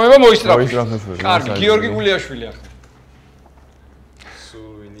შეესაბამება მოისწრაფი. მოისწრაფი შვილი. კარგი, გიორგი გულიაშვილი ახლა.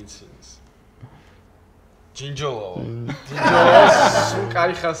 სულ ვინიცინს. ჯინჯოლაო. ჯინჯოლაო,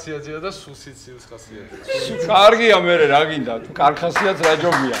 კარი ხასიათია და სულ სიცილს ხასიათია. კარგია მე რა გინდა, კარგ ხასიათს რა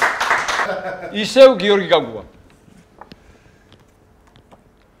ჯობია. ისევ გიორგი გაგუა.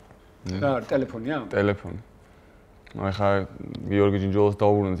 რა, ტელეფონია? ტელეფონი. ახლა გიორგი ჯინჯოლას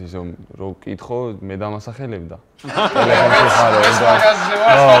დაუბრუნეთ ისე რომ კითხო, მე დამასახელებდა. ტელეფონში ხარო და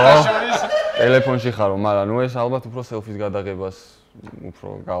ტელეფონში ხარო, მაგრამ ნუ ეს ალბათ უფრო სელფის გადაღებას უფრო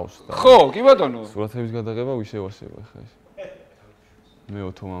გავს და ხო, კი ბატონო. სურათების გადაღება ისევ ახლა ეს. მე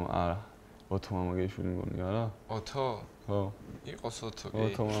ოთო მამა, არა. ოთო მამაგეიშვილი მგონი, არა? ოთო? ხო. იყოს ოთო.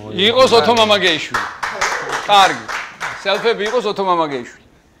 ოთო მამა. იყოს ოთო მამაგეიშვილი. კარგი. სელფები იყოს ოთო მამაგეიშვილი.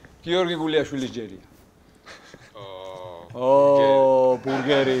 გიორგი გულიაშვილის ჯერია.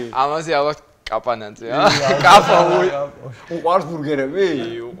 ბურგერი. ამაზე ალბათ კაპანანძე, კაფა უყვარს ბურგერები?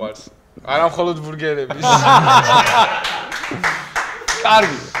 უყვარს. არა მხოლოდ ბურგერების.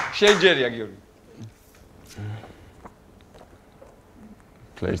 კარგი, შენ ჯერია გიორგი.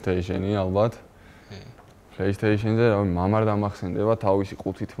 PlayStation-ი ალბათ. PlayStation-ზე რავი, მამარ დამახსენდება, თავისი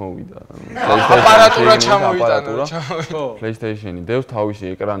ყუთით მოვიდა. აპარატურა ჩამოვიტანა. ხო. PlayStation-ი დევს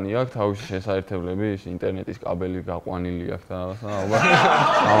თავისი ეკრანი აქვს, თავისი შესაერთებლები, ინტერნეტის კაბელი გაყვანილი აქვს და რაღაცა ალბათ.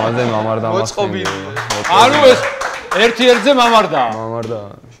 ამაზე მამარ დამახსენდება. ანუ ეს ერთი ერთზე მამარდა. მამარდა.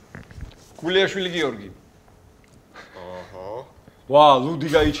 გულიაშვილი გიორგი. ვა, ლუდი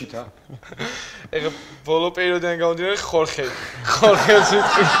გაიჩითა. ეხა ბოლო პერიოდიდან გამომდინარე ხორხელს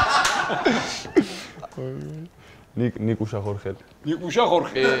ვიტყვი. ნიკუშა ხორხელი. ნიკუშა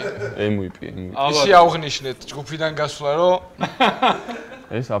ხორხელი. MVP. ისი აღვნიშნეთ ჯგუფიდან გასვლა რომ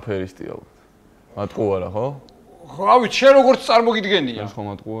ეს აფერისტი ალბათ. მატყუარა ხო? ხო, ავით, შენ როგორც წარმოგიდგენია. ეს ხო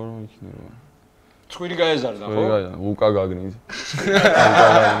მატყუარა იქნება. ცხვირი გაეზარდა, ხო? ლუკა გაგნიძე. ლუკა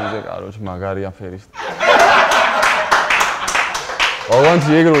გაგნიძე, კაროჩ, მაგარი აფერისტი. ოღონდ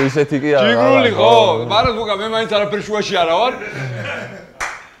ჯიგრული ისეთი კი არა. ჯიგრული ხო, მაგრამ ლუკა მე მაინც არაფერ შუაში არა ვარ.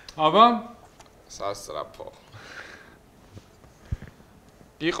 აბა? სასწრაფო.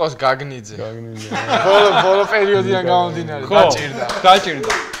 იყოს გაგნიძე. გაგნიძე. ბოლო პერიოდიდან გამომდინარე, დაჭირდა.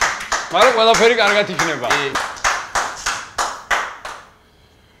 დაჭირდა. მაგრამ ყველაფერი კარგად იქნება.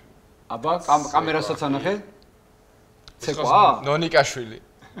 აბა, კამერასაც ანახე? ცეკვა? ნონიკაშვილი.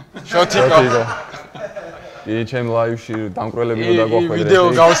 შოთიკო. ჩემ ლაივში დამკვრელები რო დაგვახვედრეთ. ვიდეო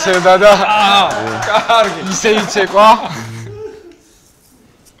გავსევდა და კარგი, ისე იცეკვა.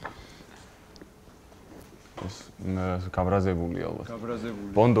 გაბრაზებული ალბათ. გაბრაზებული.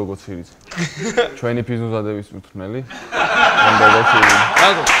 ბონდო გოცირიც. ჩვენი ფიზმზადების მწვრთნელი. ბონდო გოცირიც.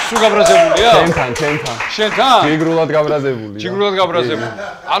 რატო? სულ გაბრაზებულია? ჩემთან. შენთან? ჯიგრულად გაბრაზებული. ჯიგრულად გაბრაზებული.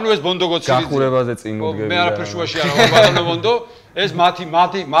 ანუ ეს ბონდო გოცირიც. გახურებაზე წინ მოდგები. მე არაფერ შუაში არა ვარ, ბატონო ბონდო. ეს მათი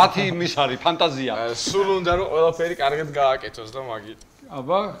მის არის ფანტაზია. სულ უნდა რომ ყველაფერი კარგად გააკეთოს და მაგით.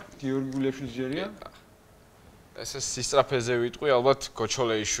 აბა, გიორგი გულიაშვილის ჯერია? ეს სისტრაფეზე ვიტყვი, ალბათ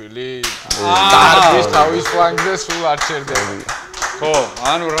გოჩოლეიშვილი. დარბის თავის ფლანგზე სულ არ ჩერდება. ხო,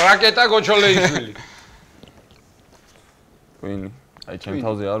 ანუ რაკეტა გოჩოლეიშვილი. ვინი? აი ჩემ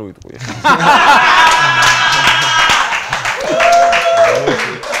თავზე არ ვიტყვი.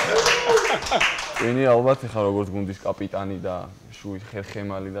 ვინი ალბათ ხა როგორც გუნდის კაპიტანი და შუი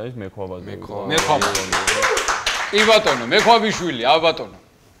ხერხემალი და ის მექვაბაზე. კი ბატონო, მექვაბიშვილი, ა ბატონო.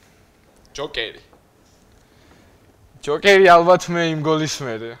 ჯოკერი ალბათ მე იმ გოლის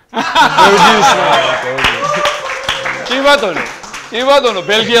მერე. კი ბატონო,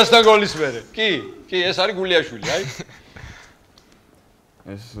 ბელგიასთან გოლის მერე. კი, ეს არის გულიაშვილი, აი.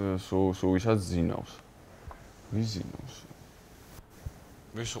 ეს სუისაც ზინავს. ვის ზინავს?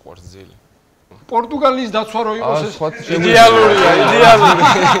 ვის უყვარს ძილი? პორტუგალიის დაცვა რო იყოს ეს იდეალურია, იდეალური.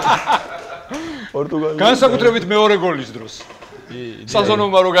 პორტუგალია. განსაკუთრებით მეორე გოლის დროს.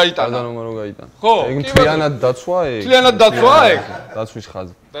 საზონომა რო გაიტანა. საზონომა რო გაიტანა. ხო, ეგ მთლიანად დაცვა ეგ. მთლიანად დაცვა ეგ. დაცვის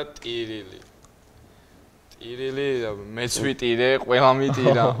ხაზი. და ტირილი. ტირილი, მეც ვიტირე, ყველა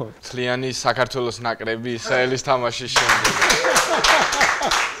მიტირა. მთლიანი საქართველოს ნაკრები ისრაელის თამაშის შემდეგ.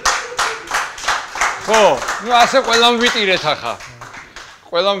 ხო, ნუ ასე ყველამ ვიტირეთ ახლა.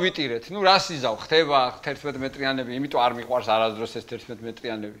 ყველამ ვიტირეთ. ნუ რას იზავ, ხდება 11 მეტრიანები, იმიტომ არ მიყვარს არასდროს ეს 11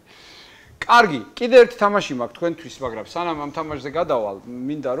 მეტრიანები. კარგი, კიდე ერთი თამაში მაქვს თქვენთვის, მაგრამ სანამ ამ თამაშზე გადავალ,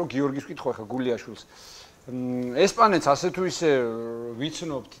 მინდა რომ გიორგის ვკითხო ახლა გულიაშვილს. ესპანეთს ასე თუ ისე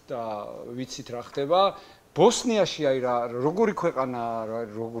ვიცნობთ და ვიცით რა ხდება. ბოსნიაში აი რა როგორი ქვეყანა,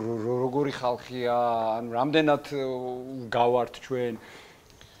 როგორი ხალხია, ანუ რამდენად გავართ ჩვენ?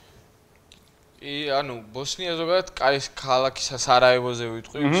 ანუ ბოსნია ზოგადად ქალაქი სარაევოზე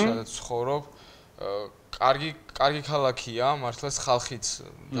ვიტყვი, სადაც ცხოვრობ. კარგი ქალაქია, მართლაც ხალხიც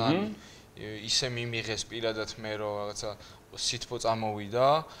და ისე მიმიღეს პირადად მე რომ რაღაცა სითბო წამოვიდა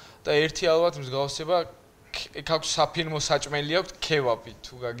და ერთი ალბათ მსგავსება ეგ აქვს საფირმო საჭმელი აქვს ქებაბი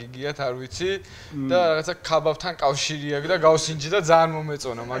თუ გაგიგიათ არ ვიცი და რაღაცა ქაბაბთან კავშირი აქვს და გავსინჯი და ძალიან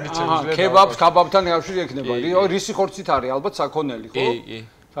მომეწონა მაგით შეიძლება ქებაბს ქაბაბთან კავშირი ექნება რისი ხორცით არის ალბათ საქონელი ხო კი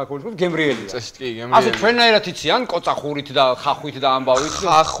საკუთრებით გემრიელია. წესით კი გემრიელი. ასე ჩვენაერად იციან კოწახურით და ხახვით და ამბავით.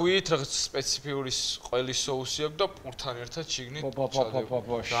 ხახვით რაღაც სპეციფიური ყველის соуსი აქვს და პურთან ერთად შიგნით.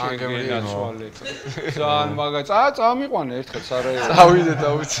 ძალიან მაგა წამიყვანე ერთხელ სარაევო. წავიდე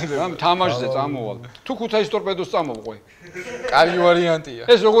დაუცილებლად. ამ თამაშზე წამოვალ. თუ ქუთაის ტორპედოს წამოვყვე. კარგი ვარიანტია.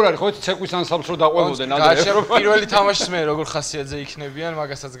 ეს როგორ არის ხო იცი ცეკვის ანსამბლს რო დაყვებოდნენ ადრე. გააჩნია რომ პირველი თამაშის მე როგორ ხასიათზე იქნებიან,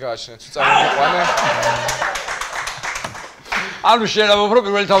 მაგასაც გააჩნია. თუ წამოვიყვანე ანუ შეიძლება უფრო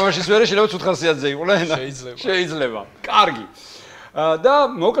პირველი თამაშის მერე შეიძლება 5 ხასიათზე იყვნენ? შეიძლება. კარგი. და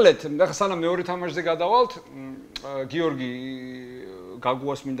მოკლედ, ახლა სანამ მეორე თამაშზე გადავალთ, გიორგი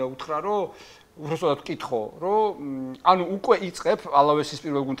გაგუას მინდა უთხრა, რომ უბრალოდ ვკითხო, რომ ანუ უკვე იწყებ ალავესის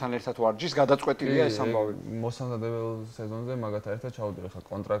პირველ გუნდთან ერთად ვარჯიშს, გადაწყვეტილია ეს ამბავი. მოსამზადებელ სეზონზე მაგათთან ერთად ჩავდივარ, ხა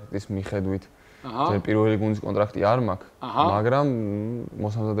კონტრაქტის მიხედვით. პირველი გუნდის კონტრაქტი არ მაქვს, მაგრამ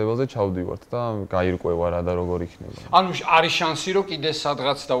მოსამზადებელზე ჩავდივართ და გაირკვევა რა და როგორ იქნება. ანუ არის შანსი რომ კიდე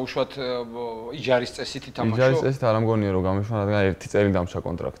სადღაც დაუშვათ იჯარის წესით ითამაშო? იჯარის წესით არ ამგონია რომ გამიშვა, რადგან 1 წელი დამშა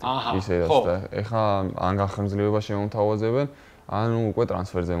კონტრაქტი. ისედაც და ეხა ან გახარჯლება შემომთავაზებენ, ანუ უკვე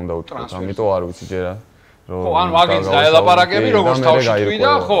ტრანსფერზე უნდა უთხრათ, ამიტომ არ ვიცი ჯერა. ხო, ანუ აგენტს დაელაპარაკები როგორც თავში თქვი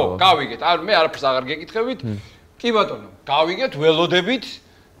და ხო, გავიგეთ. ანუ მე არაფერს აღარ გეკითხებით. კი ბატონო, გავიგეთ, ველოდებით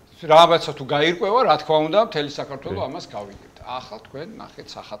რაღაცა თუ გაირკვევა, რა თქმა უნდა, მთელი საქართველოს ამას გავიგებთ. ახლა თქვენ ნახეთ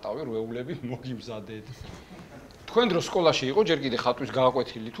სახატავი რვეულები მოგიმზადეთ. თქვენ დროს სკოლაში იყო ჯერ კიდე ხატვის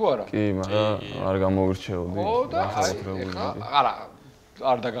გააკვეთილი თუ არა? კი, მაგრამ არ გამოვირჩეოდი. ხო და ეხლა არა,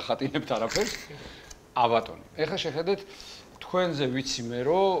 არ დაგახატინებთ არაფერს. აბატონო, ეხლა შეხედეთ თქვენზე ვიცი მე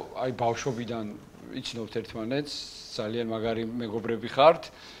რომ აი ბავშვობიდან იცნობთ ერთმანეთს, ძალიან მაგარი მეგობრები ხართ.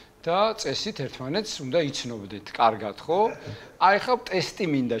 და წესით ერთმანეთს უნდა იცნობდეთ კარგად, ხო? აი ხა ტესტი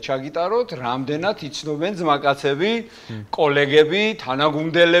მინდა ჩაგიტაროთ, რამდენად იცნობენ ძმაკაცები, კოლეგები,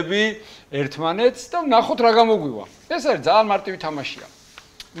 თანაგუნდელები ერთმანეთს და ვნახოთ რა გამოგვივა. ეს არის ძალიან მარტივი თამაშია.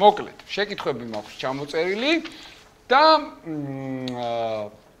 მოკლედ, შეკითხვები მაქვს ჩამოწერილი და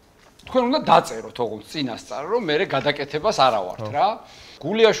თქვენ უნდა დაწეროთ ოღონდ წინასწარ, რომ მე გადაკეთებას არა ვართ რა.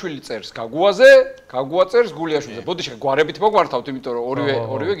 გულიაშვილი წერს გაგუაზე, გაგუა წერს გულიაშვილზე. ბოდიში გვარებით მოგვართავთ, იმიტომ რომ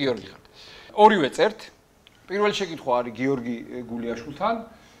ორივე გიორგი ხართ. ორივე წერთ. პირველი შეკითხვა არის გიორგი გულიაშვილთან.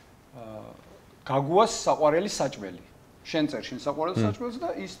 გაგუას საყვარელი საჭმელი. შენ წერ შენ საყვარელი საჭმელს და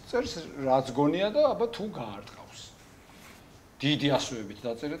ის წერს რაც გონია და აბა თუ გაარტყავს. დიდი ასოებით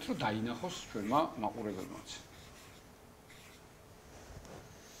დაწერეთ, რომ დაინახოს ჩვენმა მაყურებელმაც.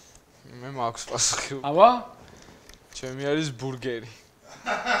 მე მაქვს პასუხი. აბა? ჩემი არის ბურგერი.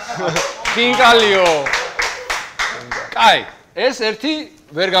 ხინკალიო. კაი, ეს ერთი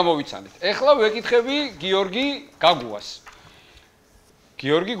ვერ გამოვიცანეთ. ეხლა ვეკითხები გიორგი გაგუას.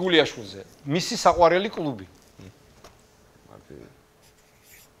 გიორგი გულიაშვილზე. მისი საყვარელი კლუბი.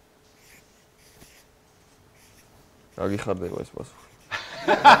 გაგიხარდება ეს პასუხი.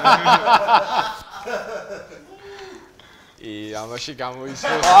 ამაში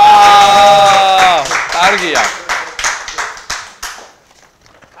გამოისვა. კარგია.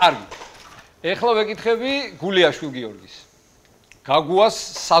 კარგი. ეხლა ვეკითხები გულიაშვილ გიორგის. გაგუას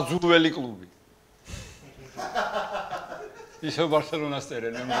საძულველი კლუბი. ისევ ბარსელონას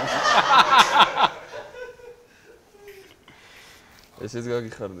წერენ. ესეც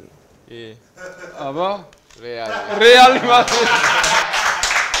გაგიხარდება. აბა? რეალი. რეალი მათე.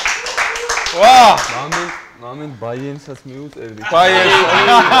 ვა! მამენ ბაიენსაც მიუწერდი. ბაიენს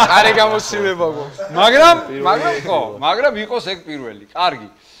არე გამოსილება გვაქვს. მაგრამ იყოს ეგ პირველი. კარგი.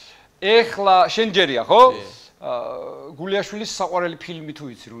 ეხლა შენ ჯერია, ხო? გულიაშვილის საყვარელი ფილმი თუ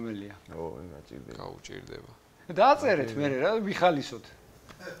იცი რომელია? გაუჭირდება. დააწერეთ მე რა მიხალისოთ.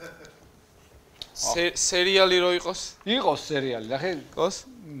 სერიალი რო იყოს? იყოს სერიალი, ნახე. იყოს?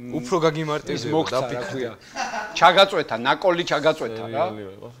 უფრო გაგიმარტივდება და ფიქრია. ჩაგაწვეთა, ნაკოლი ჩაგაწვეთა რა.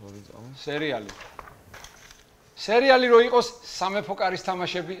 სერიალი. სერიალი რო იყოს სამეფო კარის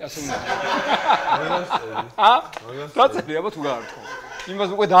თამაშები, ასე უნდა. დაწერე აბა თუ გაარტყო. იმას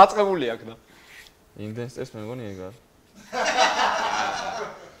უკვე დააწყებული აქვს და. ინდენსტერს მე მგონი ეგ არის.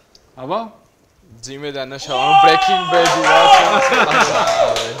 აბა? ძიმე დანაშავა, Breaking Bad-ი რა.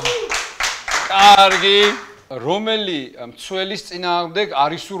 კარგი. რომელი მცველის წინააღმდეგ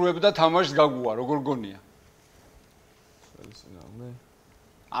არისურვებდა თამაშს გაგუა, როგორ გონია? მცველის წინააღმდეგ?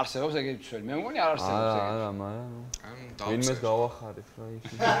 არსებობს ეგეთი მცველი. მე მგონი არ არსებობს ეგეთი. არა, მაგრამ ვინმეს გავახარებ რა იქ.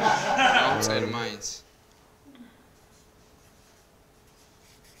 დავწერ მაინც.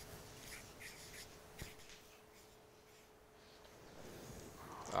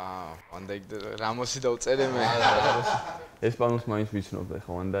 ვანდაიკი რამოსი დავწერე მე. ესპანურს მაინც ვიცნობ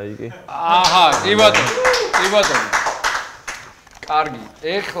ხა ვანდაიკი. აჰა, კი ბატონო. კარგი.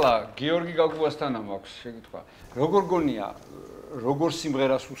 ეხლა გიორგი გაგუასთან მაქვს შეკითხვა. როგორ გონია, როგორ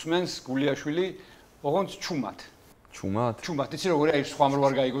სიმღერას უსმენს გულიაშვილი, ოღონდ ჩუმად? ჩუმად, იცი როგორია, ის სხვა რო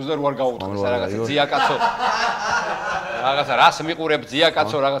არ გაიგოს და რო არ გაუთხეს რაღაცა ძიაკაცო. რაღაცა რას მიყურებ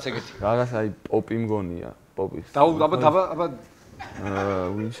ძიაკაცო რაღაც ეგეთი. რაღაცა აი პოპი მგონია, პოპის. აბა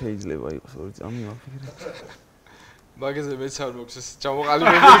ვინ შეიძლება იყოს ორი წამი მაფიქრე. მაგაზე მეც არ მოქვს ეს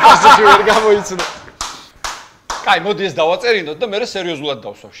ჩამოყალიბებული პასუხი ვერ გამოიცნო. კაი, მოდი ეს დავაწერინოთ და მე სერიოზულად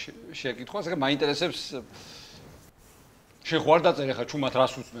დავსვავ შეკითხვას, ეგ მაინტერესებს. შეხვარ დაწერე ხა ჩუმად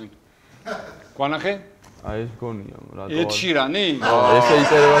რას უწმენ? გვანახე? აი ეს გონია რა ედ შირანი? ესე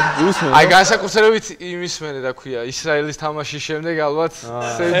იწერება უსმენ. აი განსაკუთრებით იმის მერე რა ქვია, ისრაელის თამაშის შემდეგ ალბათ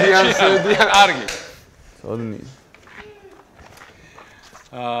სედიან. კარგი. წოდნი.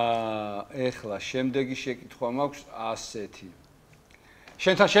 ეხლა შემდეგი შეკითხვა მაქვს ასეთი.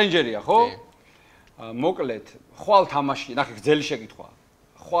 შენ ჯერია, ხო? მოკლედ, ხვალ თამაში, ნახე გრძელი შეკითხვა.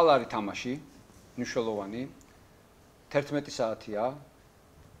 ხვალ არის თამაში, მნიშვნელოვანი. 11 საათია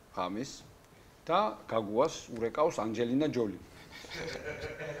ღამის და გაგუას ურეკავს ანჯელინა ჯოლი.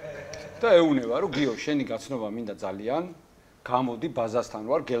 და ეუნება, რომ გიო, შენი გაცნობა მინდა ძალიან, გამოდი ბაზასთან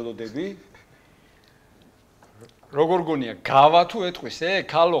ვარ, გელოდები. როგორ გონია, გავა თუ ეტყვის,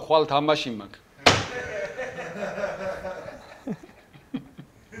 ქალო, ხვალ თამაში მაქვს.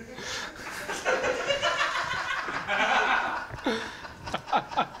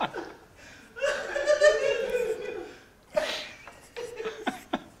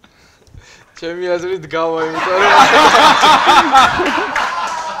 ჩემი აზრით გავა, იმიტომ რომ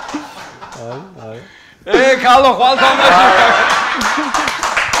ქალო, ხვალ თამაში მაქვს.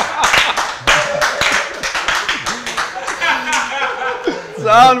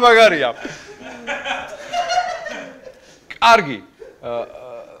 ძალიან მაგარია. კარგი.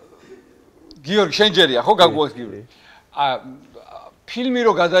 გიორგი, შენ ჯერია, ხო, გაგუას გიორგი? ფილმი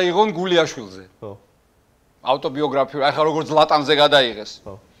რო გადაიღონ გულიაშვილზე. ხო. ავტობიოგრაფიული, ახლა როგორც ლატანზე გადაიღეს.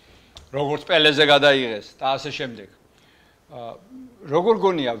 ხო. როგორც პელეზე გადაიღეს და ასე შემდეგ. როგორ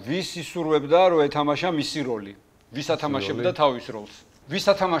გონია, ვის ისურვებდა რომ ეთამაშა მისი როლი? ვის ათამაშებდა თავის როლს? ვის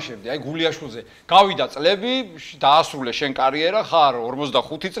ათამაშებდი? აი გულიაშვილზე. გავიდა წლები, დაასრულე შენ კარიერა, ხარ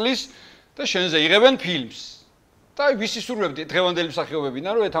 45 წლის და შენზე იღებენ ფილმს. და აი ვის ისურვებდი დღევანდელი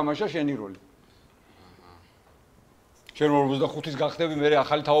მსახიობებიდან რომ ეთამაშა შენი როლი? შენ 45-ის გახდები, მე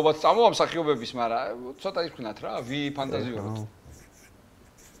ახალი თაობაც წამოვა მსახიობების, მაგრამ ცოტა ის ვქნათ რა, ვიფანტაზიურობთ.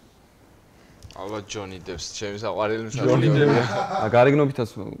 ალბათ ჯონი დეპს, ჩემი საყვარელი ჯონი დეპი. გარეგნობითაც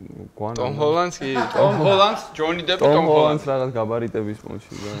გვანა. ტომ ჰოლანდს კი. ტომ ჰოლანდს, ჯონი დეპი, ტომ ჰოლანდს რაღაც გაბარიტების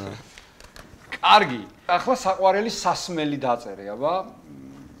პონჩი და. კარგი. ახლა საყვარელი სასმელი დაწერე, აბა.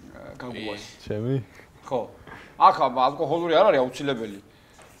 გაგუას. ჩემი? ხო. ახლა ალკოჰოლური არ არის აუცილებელი.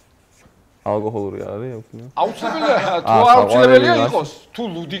 ალკოჰოლური არ არის აუცილებელი? აუცილებელია, თუ არ აუცილებელია იყოს, თუ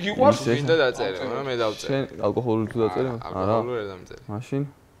ლუდი გიყვარს, მინდა დაწერე, მაგრამ მე დავწერე. შენ ალკოჰოლური თუ დაწერე? არა. ალკოჰოლური არ დამწერე. მაშინ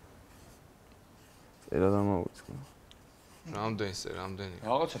წერა დამაუწყო. რამდენი?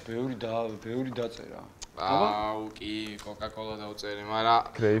 რაღაცა ბევრი დაწერა. აუ, კი, კოკა-კოლა დავწერე, მაგრამ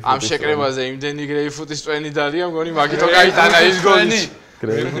ამ შეკრებაზე იმდენი გრეიფუტის წვენი დალია, მგონი მაგითო გაიტანა ის გოლი.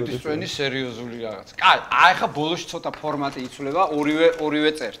 გრეიფუტის წვენი სერიოზული რაღაც. კაი, აი ხა ბოლოში ცოტა ფორმატი იცვლება,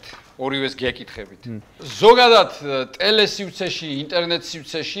 ორივე წერთ, ორივეს გეკითხებით. ზოგადად ტელესივრცეში, ინტერნეტ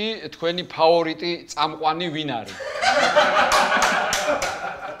სივრცეში თქვენი ფავორიტი წამყვანი ვინ არის?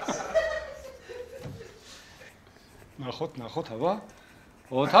 ნახოთ, აბა.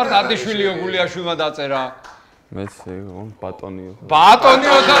 ოთარ ტატიშვილიო გულიაშვილმა დაწერა. მეც ბატონიო. ბატონი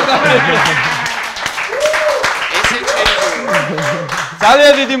ოთარ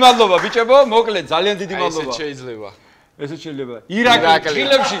ძალიან დიდი მადლობა ბიჭებო, მოკლედ ძალიან დიდი მადლობა. ესეც შეიძლება. ირაკლი,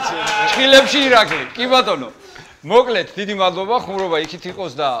 ჭხილებში ირაკლი. კი ბატონო. მოკლედ დიდი მადლობა, ხუმრობა იქით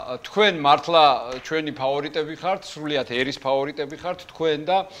იყოს და თქვენ მართლა ჩვენი ფავორიტები ხართ, სრულიად ერის ფავორიტები ხართ თქვენ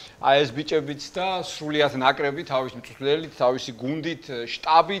და აი ეს ბიჭებიც და სრულიად ნაკრები თავის მწვრთნელით, თავისი გუნდით,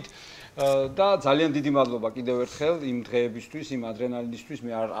 შტაბით და ძალიან დიდი მადლობა კიდევ ერთხელ იმ დღეებისთვის, იმ ადრენალინისთვის,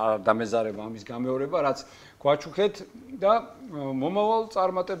 მე არ დამეზარება ამის გამეორება, რაც გვაჩუქეთ და მომავალ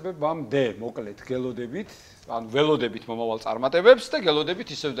წარმატებებამდე მოკლედ გელოდებით, ან ველოდებით მომავალ წარმატებებს და გელოდებით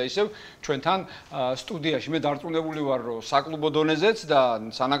ისევ და ისევ ჩვენთან სტუდიაში. მე დარწმუნებული ვარ, რომ საკლუბო დონეზეც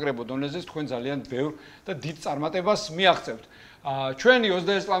და სანაკრებო დონეზეც თქვენ ძალიან ბევრ და დიდ წარმატებას მიაღწევთ. ჩვენი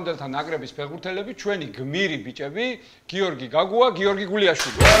 21 წლამდელთა ნაკრების ფეხბურთელები, ჩვენი გმირი ბიჭები, გიორგი გაგუა, გიორგი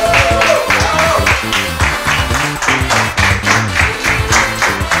გულიაშვილი.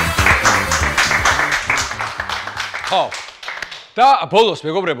 ხო. და ბოლოს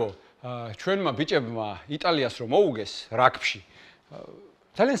მეგობრებო, ჩვენმა ბიჭებმა იტალიას რომ მოუგეს რაგბში.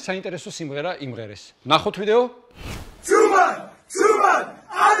 ძალიან საინტერესო სიმღერა იმღერეს. ნახოთ ვიდეო. Truman,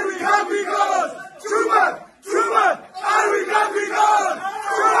 are we happy goals? Truman, are we happy goals?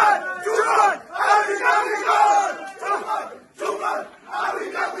 Truman, are we happy goals? Truman, are we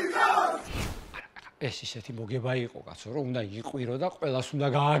happy goals? ეს ისეთი მოგება იყო კაცო, რომ უნდა იყვირო და ყველას უნდა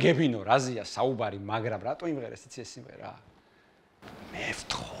გააგებინო, რაზეა საუბარი, მაგრამ რატო იმღერეს იცი ეს სიმღერა? მე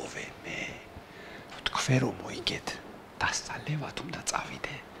ვთხოვე, თქვენ რომ მოიგეთ, დასწალევად უნდა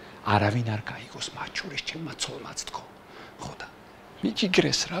წავიდე. არავინ არ გაიგოს მათ შორის ჩემმა ცოლმაც თქო. ხო და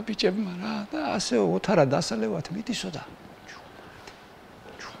მიჭიგრეს რა ბიჭებმა რა და ასე ოთარა დასალევად მიდისო და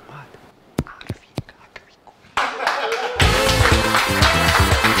ჩუმად არავინ გაგვიგო.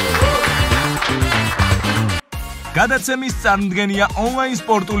 გადაცემის წარმდგენია ონლაინ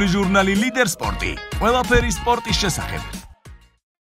სპორტული ჟურნალი ლიდერ სპორტი. ყველაფერი სპორტის შესახებ.